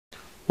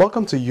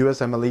Welcome to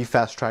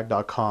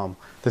USMLEFasttrack.com.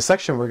 The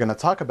section we're going to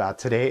talk about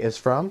today is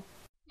from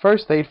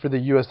First Aid for the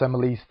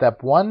USMLE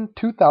Step 1,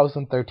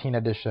 2013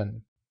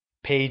 edition.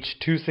 Page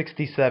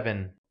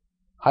 267.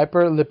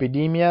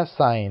 Hyperlipidemia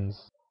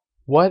Signs.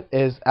 What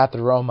is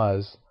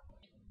Atheromas?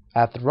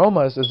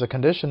 Atheromas is a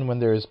condition when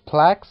there is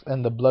plaques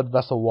in the blood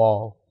vessel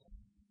wall.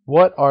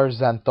 What are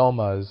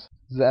xanthomas?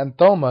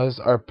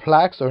 Xanthomas are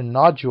plaques or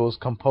nodules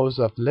composed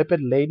of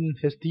lipid-laden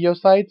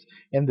histiocytes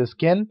in the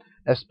skin,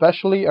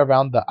 especially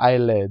around the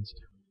eyelids,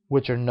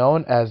 which are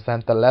known as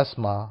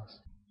xanthelasma.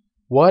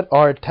 What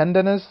are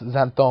tendinous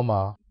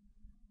xanthoma?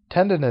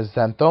 Tendinous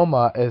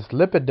xanthoma is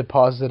lipid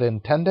deposit in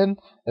tendon,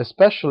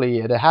 especially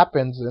it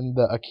happens in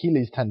the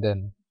Achilles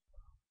tendon.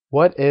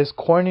 What is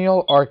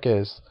corneal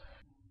arcus?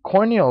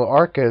 Corneal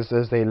arcus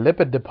is a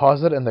lipid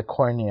deposit in the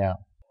cornea.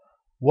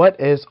 What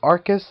is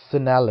arcus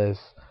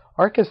senilis?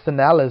 Arcus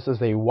senilis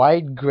is a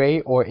white,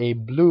 gray, or a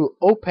blue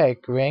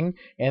opaque ring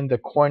in the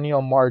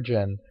corneal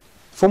margin.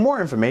 For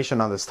more information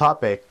on this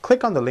topic,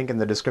 click on the link in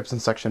the description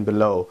section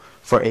below.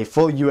 For a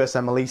full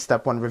USMLE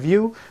Step 1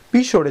 review,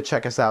 be sure to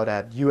check us out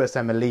at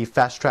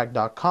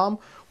USMLEFasttrack.com,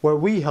 where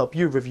we help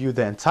you review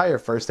the entire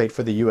first aid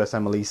for the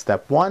USMLE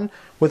Step 1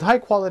 with high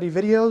quality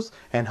videos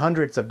and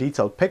hundreds of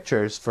detailed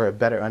pictures for a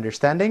better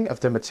understanding of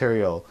the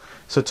material.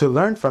 So to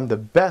learn from the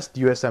best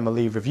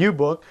USMLE review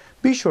book,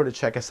 be sure to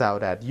check us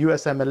out at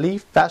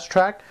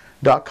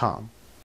USMLEFasttrack.com.